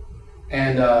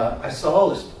 And I saw all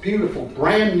this beautiful,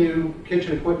 brand new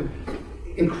kitchen equipment.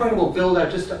 Incredible build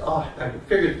out. I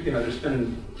figured, they're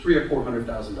spending $300,000 or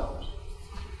 $400,000.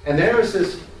 And there was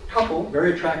this couple,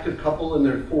 very attractive couple in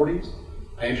their 40s.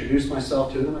 I introduced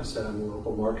myself to them. I said, I'm a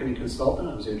local marketing consultant.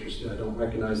 I was interested. I don't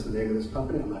recognize the name of this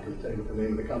company. I'm not going to tell you what the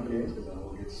name of the company is because I don't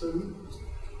want to get sued.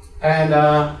 And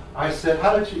I said,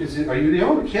 are you the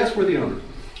owner? Yes, we're the owner.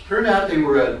 Turned out they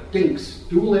were dinks,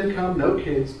 dual income, no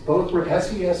kids. Both were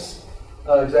SES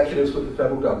executives with the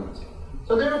federal government.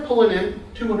 So they were pulling in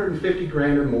 $250,000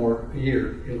 or more a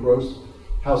year in gross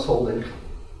household income.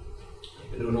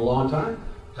 They've been doing it a long time.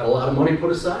 Had a lot of money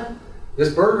put aside.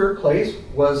 This burger place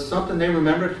was something they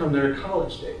remembered from their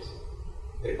college days.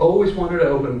 They always wanted to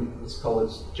open, let's call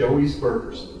it Joey's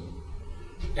Burgers.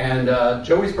 And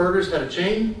Joey's Burgers had a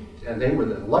chain, and they were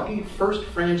the lucky first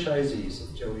franchisees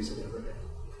that Joey's had ever had.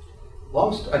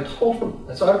 I told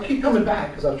them, so I would keep coming back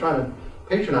because I was trying to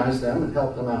patronize them and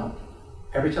help them out.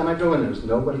 Every time I go in, there's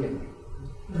nobody in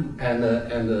there. And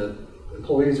the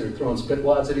employees are throwing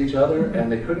spitwads at each other, and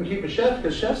they couldn't keep a chef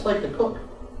because chefs like to cook.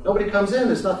 Nobody comes in,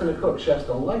 there's nothing to cook. Chefs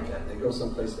don't like that. They go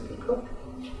someplace they can cook.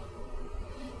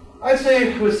 I'd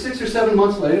say it was 6 or 7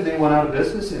 months later, they went out of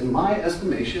business. In my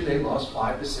estimation, they lost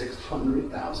 $500,000 to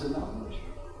 $600,000.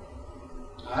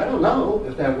 I don't know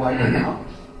if that wiped them out.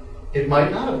 It might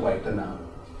not have wiped them out.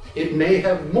 It may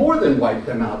have more than wiped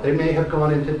them out. They may have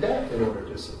gone into debt in order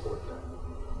to support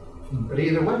them. But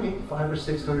either way, $500,000 or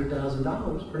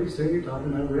 $600,000, pretty soon you're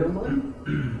talking about real money.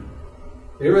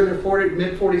 They were in their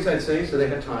mid-40s, I'd say, so they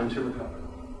had time to recover.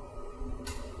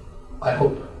 I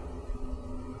hope.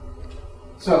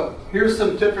 So, here's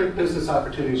some different business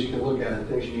opportunities you can look at and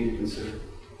things you need to consider.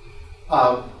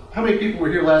 How many people were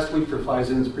here last week for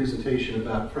Faizin's presentation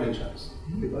about franchise?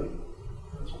 Anybody?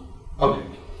 Okay.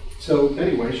 So,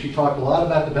 anyway, she talked a lot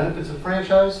about the benefits of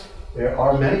franchise. There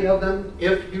are many of them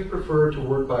if you prefer to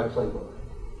work by playbook.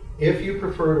 if you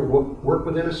prefer to work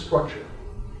within a structure,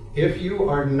 if you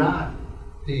are not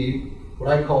what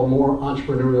I call more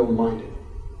entrepreneurial minded,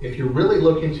 if you're really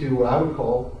looking to what I would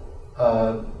call,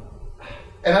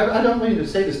 and I don't mean to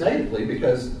say this negatively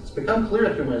because it's become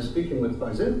clear through my speaking with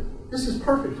Faizin, this is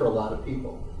perfect for a lot of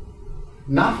people.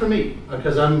 Not for me,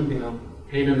 because I'm,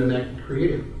 pain in the neck,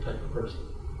 creative type of person.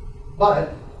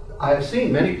 But I've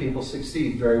seen many people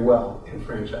succeed very well in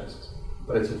franchises.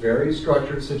 But it's a very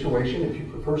structured situation. If you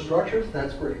prefer structures,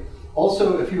 that's great.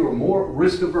 Also, if you are more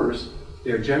risk averse,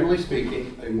 they're generally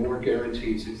speaking a more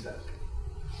guaranteed success.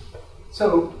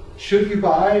 So, should you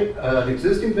buy an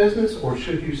existing business or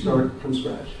should you start from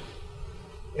scratch?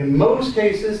 In most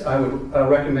cases, I would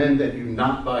recommend that you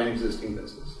not buy an existing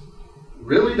business. You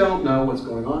really don't know what's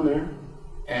going on there,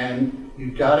 and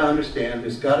you've got to understand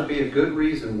there's got to be a good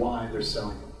reason why they're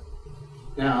selling it.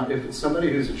 Now, if it's somebody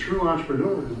who's a true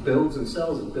entrepreneur who builds and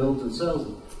sells and builds and sells,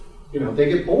 and, they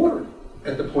get bored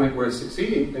at the point where it's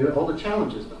succeeding, all the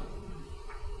challenges done.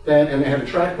 And they have a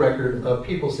track record of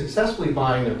people successfully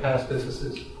buying their past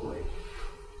businesses, great.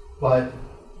 But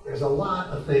there's a lot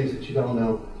of things that you don't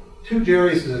know. Two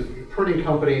Jerry's is a printing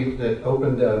company that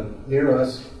opened near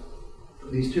us.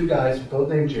 These two guys, both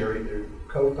named Jerry, they're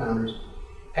co-founders,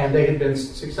 and they had been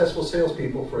successful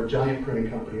salespeople for a giant printing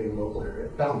company in the local area,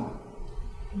 Belmont.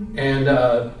 And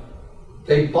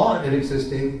they bought an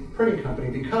existing printing company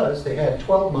because they had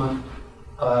 12-month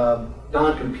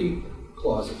non-compete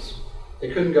clauses.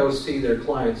 They couldn't go see their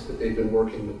clients that they'd been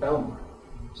working with Belmont.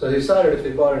 So they decided if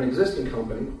they bought an existing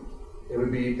company,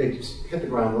 they'd just hit the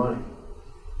ground running.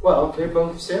 Well, they're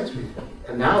both salespeople,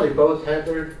 and now they both had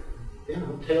their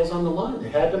tails on the line. They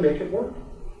had to make it work.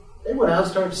 They went out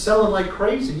and started selling like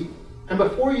crazy, and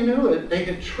before you knew it, they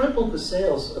had tripled the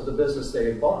sales of the business they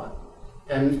had bought.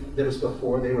 And that was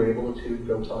before they were able to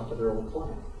go talk to their old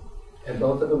client. And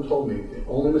both of them told me the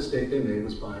only mistake they made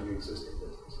was buying the existing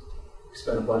business. They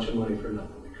spent a bunch of money for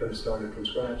nothing. They could have started from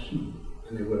scratch, and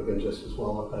they would have been just as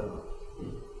well off better off.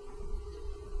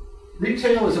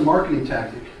 Retail is a marketing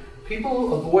tactic.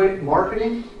 People avoid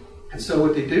marketing, and so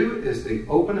what they do is they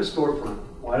open a storefront.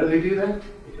 Why do they do that?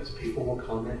 Because people will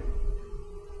come in.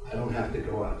 I don't have to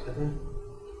go out to them.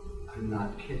 I'm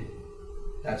not kidding.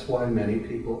 That's why many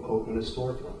people open a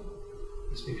storefront.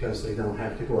 It's because they don't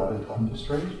have to go out and talk to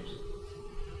strangers.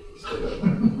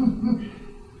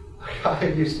 A guy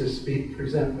used to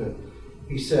present, but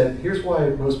he said, here's why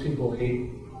most people hate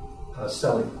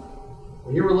selling.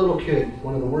 When you were a little kid,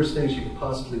 one of the worst things you could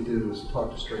possibly do was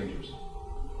talk to strangers.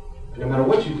 And no matter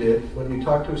what you did, whether you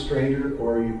talked to a stranger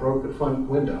or you broke the front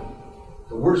window,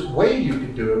 the worst way you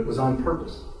could do it was on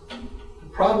purpose. The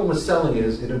problem with selling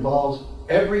is it involves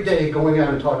every day going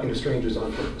out and talking to strangers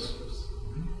on purpose.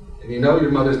 And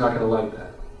your mother's not going to like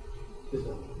that.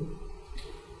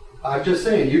 I'm just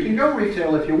saying, you can go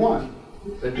retail if you want.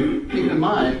 But keep in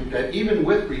mind that even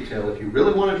with retail, if you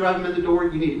really want to drive them in the door,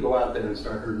 you need to go out there and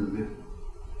start herding them in.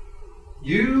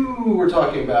 You were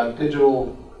talking about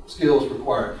digital skills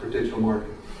required for digital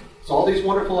marketing. It's all these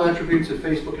wonderful attributes of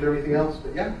Facebook and everything else,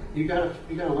 but yeah, you gotta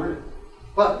learn it.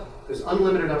 But there's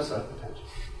unlimited upside potential.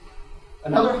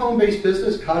 Another home-based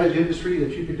business, cottage industry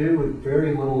that you could do with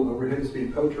very little overhead is be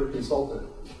a coach or consultant.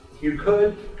 You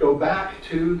could go back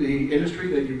to the industry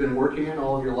that you've been working in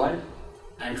all of your life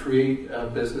and create a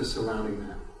business surrounding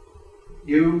that.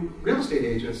 You real estate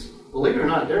agents, believe it or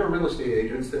not, there are real estate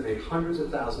agents that make hundreds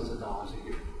of thousands of dollars a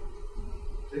year.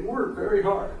 They work very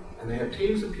hard, and they have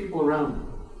teams of people around them.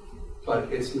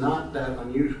 But it's not that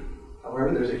unusual.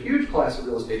 However, there's a huge class of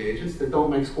real estate agents that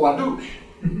don't make squadoosh.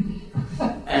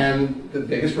 And the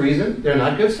biggest reason, they're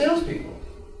not good salespeople.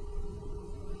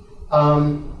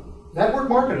 Network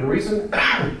marketing, the reason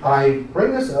I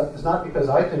bring this up is not because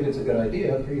I think it's a good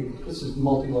idea. This is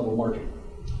multi-level marketing.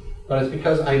 But it's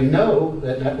because I know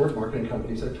that network marketing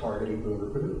companies are targeting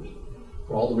boomerpreneurs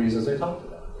for all the reasons I talked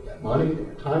about. They got money, they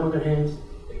got time on their hands,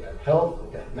 they got health,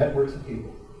 they got networks of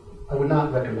people. I would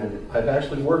not recommend it. I've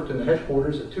actually worked in the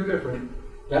headquarters of 2 different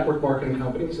network marketing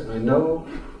companies, and I know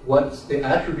what the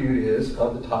attribute is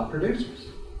of the top producers.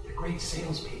 They're great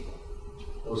salespeople.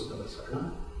 Most of us are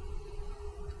not.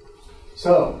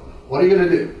 So, what are you going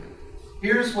to do?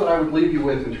 Here's what I would leave you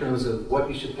with in terms of what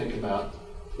you should think about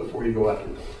before you go out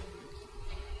the door.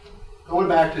 Going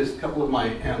back to a couple of my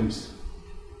M's.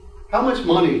 How much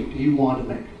money do you want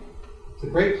to make? It's a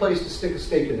great place to stick a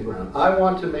stake in the ground. I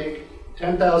want to make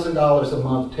 $10,000 a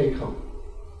month take home.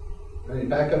 Right,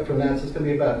 back up from that, so it's going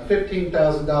to be about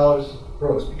 $15,000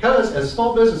 gross. Because as a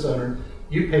small business owner,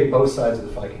 you pay both sides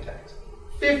of the FICA tax.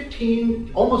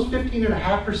 Almost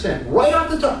 15.5% right off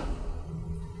the top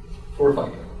for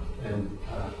FICA and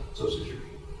Social Security.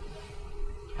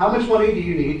 How much money do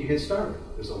you need to get started?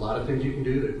 There's a lot of things you can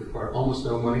do that require almost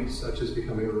no money, such as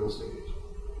becoming a real estate agent.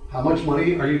 How much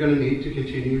money are you going to need to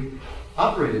continue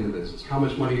operating the business? How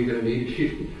much money are you going to need to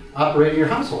keep operating your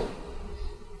household?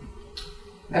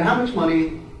 And how much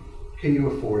money can you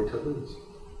afford to lose?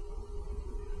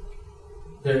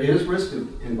 There is risk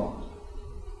involved.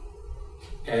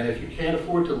 And if you can't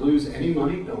afford to lose any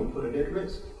money, don't put it at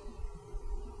risk.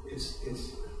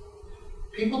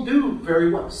 People do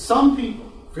very well. Some people,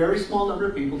 very small number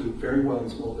of people, do very well in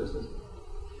small business,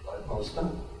 but most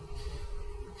don't.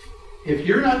 If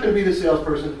you're not going to be the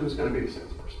salesperson, who's going to be the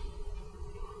salesperson?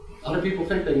 Other people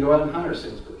think they can go out and hire a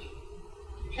salesperson.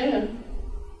 You can,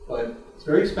 but it's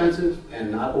very expensive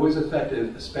and not always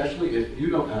effective, especially if you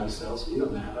don't know how to sell, so you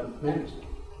don't know how to manage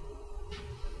it.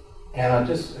 And I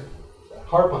just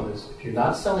harp on this. If you're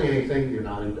not selling anything, you're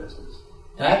not in business.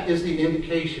 That is the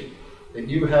indication that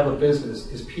you have a business,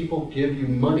 is people give you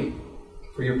money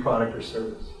for your product or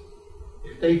service.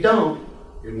 If they don't,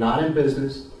 you're not in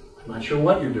business. I'm not sure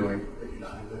what you're doing, but you're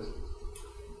not in business.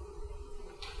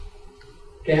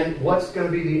 Again, what's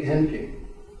going to be the end game?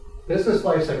 Business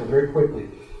life cycle, very quickly.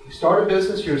 You start a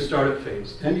business, you're in startup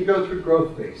phase. Then you go through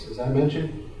growth phase. As I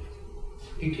mentioned,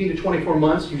 18 to 24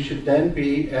 months, you should then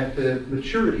be at the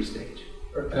maturity stage,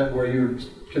 where you're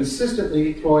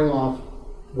consistently throwing off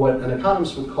what an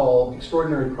economist would call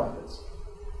extraordinary profits,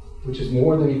 which is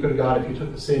more than you could have got if you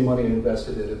took the same money and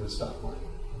invested it in the stock market.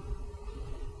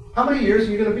 How many years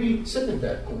are you going to be sitting at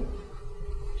that point,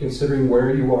 considering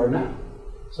where you are now?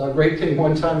 So a great thing,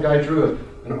 one time a guy drew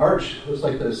an arch, it was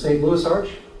like the St. Louis arch,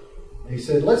 and he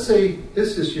said, let's say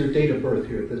this is your date of birth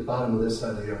here at the bottom of this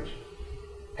side of the arch,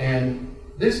 and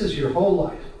this is your whole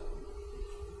life.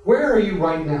 Where are you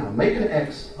right now? Make an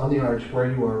X on the arch where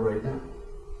you are right now.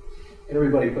 And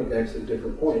everybody put the X at a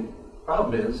different point.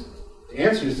 Problem is, the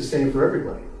answer is the same for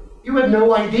everybody. You have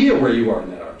no idea where you are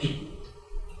in that arch.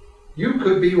 You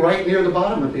could be right near the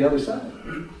bottom at the other side.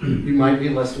 You might be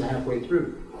less than halfway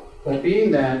through. But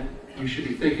being that you should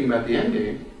be thinking about the end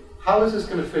game, how is this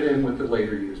going to fit in with the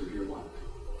later years of your life?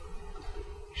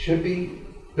 You should be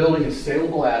building a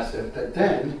saleable asset that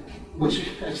then, which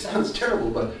sounds terrible,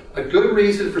 but a good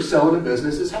reason for selling a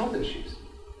business is health issues.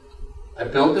 I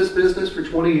built this business for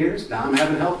 20 years, now I'm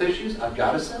having health issues, I've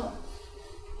got to sell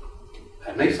it.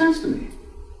 That makes sense to me.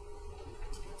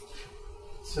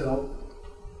 So,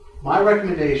 my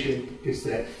recommendation is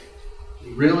that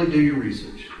you really do your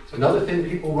research. It's another thing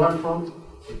people run from.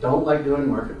 They don't like doing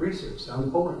market research. Sounds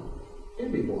boring. It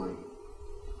can be boring.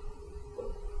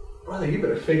 But, brother, you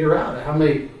better figure out how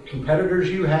many competitors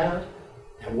you have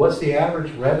and what's the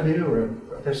average revenue,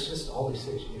 or there's just all these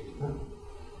things you need to know.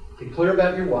 Be clear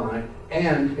about your why,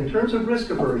 and in terms of risk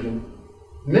aversion,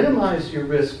 minimize your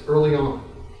risk early on.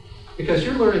 Because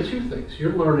you're learning two things.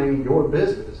 You're learning your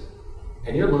business,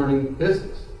 and you're learning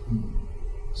business.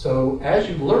 So as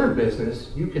you learn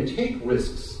business, you can take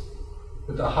risks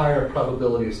with a higher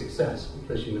probability of success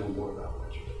because you know more about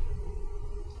what you're doing.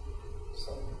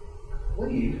 So I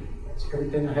believe that's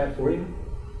everything I have for you.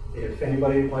 If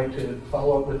anybody would like to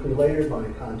follow up with me later, my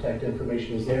contact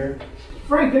information is there.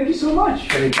 Frank, thank you so much.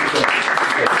 Thank you.